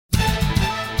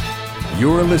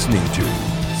You're listening to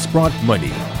Sprott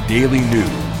Money Daily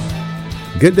News.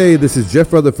 Good day, this is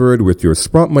Jeff Rutherford with your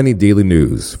Sprott Money Daily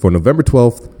News for November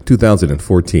 12th,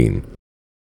 2014.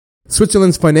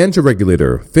 Switzerland's financial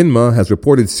regulator, FINMA, has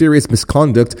reported serious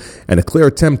misconduct and a clear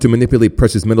attempt to manipulate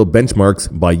precious metal benchmarks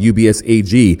by UBS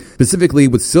AG, specifically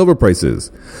with silver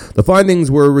prices. The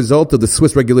findings were a result of the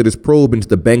Swiss regulator's probe into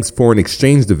the bank's foreign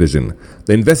exchange division.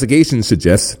 The investigation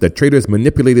suggests that traders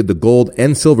manipulated the gold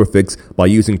and silver fix by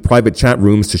using private chat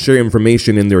rooms to share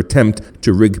information in their attempt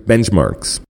to rig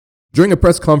benchmarks. During a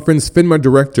press conference, FINMA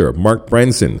Director Mark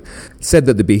Branson said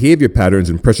that the behavior patterns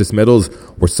in precious metals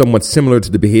were somewhat similar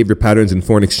to the behavior patterns in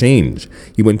foreign exchange.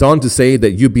 He went on to say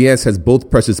that UBS has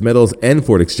both precious metals and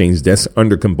foreign exchange desks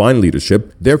under combined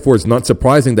leadership. Therefore, it's not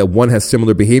surprising that one has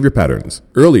similar behavior patterns.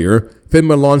 Earlier,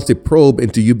 FINMA launched a probe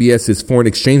into UBS's foreign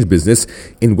exchange business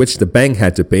in which the bank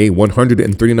had to pay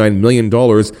 $139 million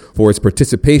for its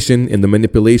participation in the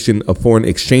manipulation of foreign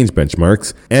exchange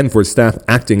benchmarks and for staff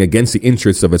acting against the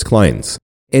interests of its clients.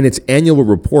 In its annual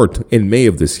report in May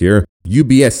of this year,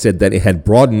 UBS said that it had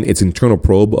broadened its internal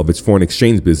probe of its foreign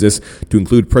exchange business to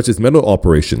include precious metal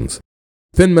operations.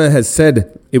 FINMA has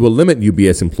said it will limit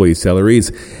UBS employee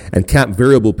salaries and cap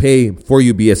variable pay for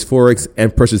UBS Forex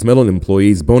and precious metal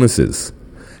employees' bonuses.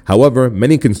 However,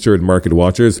 many concerned market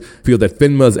watchers feel that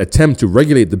FINMA's attempt to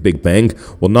regulate the big bank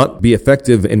will not be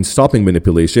effective in stopping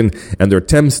manipulation, and their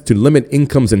attempts to limit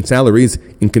incomes and salaries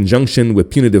in conjunction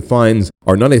with punitive fines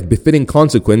are not a befitting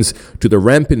consequence to the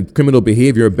rampant criminal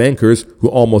behavior of bankers who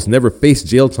almost never face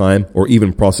jail time or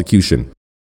even prosecution.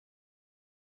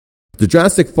 The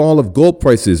drastic fall of gold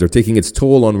prices are taking its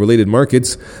toll on related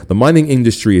markets. The mining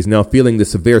industry is now feeling the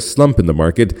severe slump in the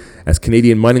market as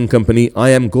Canadian mining company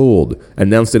IAMGOLD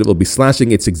announced that it will be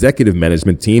slashing its executive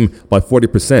management team by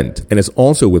 40% and is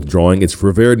also withdrawing its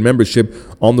revered membership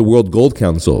on the World Gold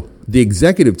Council. The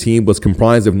executive team was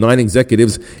comprised of 9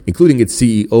 executives, including its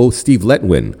CEO, Steve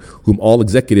Letwin, whom all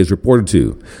executives reported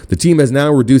to. The team has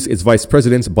now reduced its vice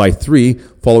presidents by 3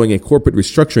 following a corporate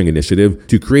restructuring initiative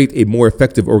to create a more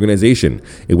effective organization,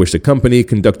 in which the company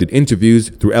conducted interviews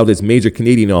throughout its major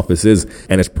Canadian offices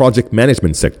and its project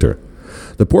management sector.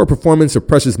 The poor performance of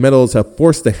precious metals have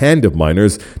forced the hand of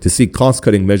miners to seek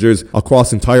cost-cutting measures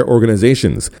across entire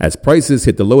organizations as prices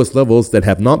hit the lowest levels that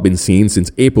have not been seen since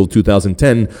April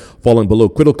 2010, falling below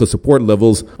critical support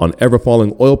levels on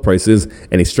ever-falling oil prices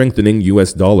and a strengthening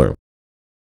U.S. dollar.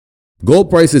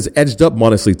 Gold prices edged up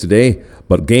modestly today,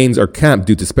 but gains are capped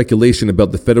due to speculation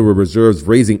about the Federal Reserve's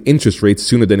raising interest rates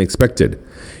sooner than expected.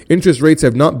 Interest rates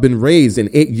have not been raised in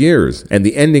 8 years, and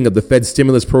the ending of the Fed's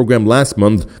stimulus program last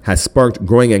month has sparked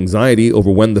growing anxiety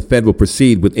over when the Fed will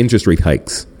proceed with interest rate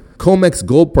hikes. COMEX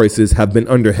gold prices have been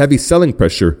under heavy selling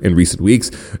pressure in recent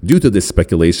weeks due to this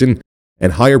speculation,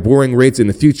 and higher borrowing rates in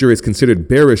the future is considered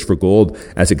bearish for gold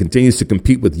as it continues to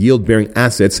compete with yield-bearing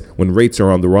assets when rates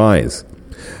are on the rise.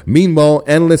 Meanwhile,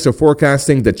 analysts are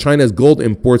forecasting that China's gold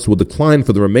imports will decline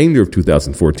for the remainder of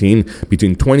 2014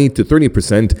 between 20 to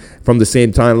 30% from the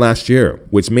same time last year,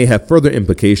 which may have further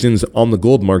implications on the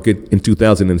gold market in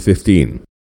 2015.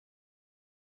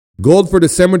 Gold for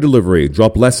December delivery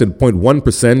dropped less than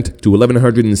 0.1% to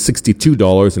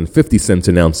 $1,162.50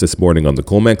 an ounce this morning on the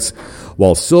COMEX,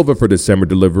 while silver for December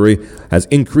delivery has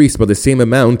increased by the same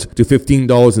amount to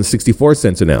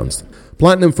 $15.64 an ounce.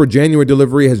 Platinum for January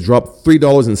delivery has dropped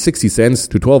 $3.60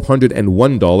 to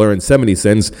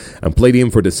 $1,201.70, and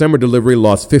palladium for December delivery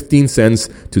lost 15 cents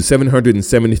to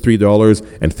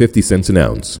 $773.50 an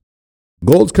ounce.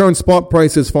 Gold's current spot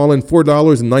price has fallen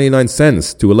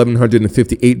 $4.99 to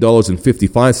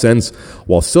 $1,158.55,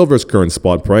 while silver's current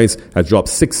spot price has dropped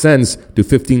 6 cents to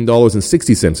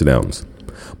 $15.60 an ounce.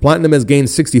 Platinum has gained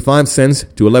 65 cents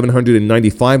to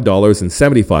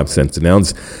 $1,195.75 an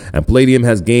ounce, and palladium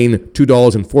has gained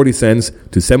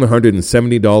 $2.40 to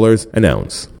 $770 an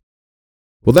ounce.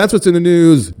 Well, that's what's in the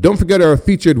news. Don't forget our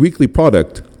featured weekly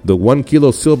product, the 1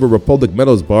 kilo silver Republic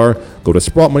Metals bar. Go to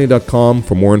SprottMoney.com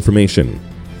for more information.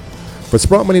 For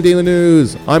Sprott Money Daily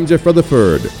News, I'm Jeff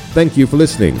Rutherford. Thank you for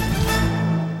listening.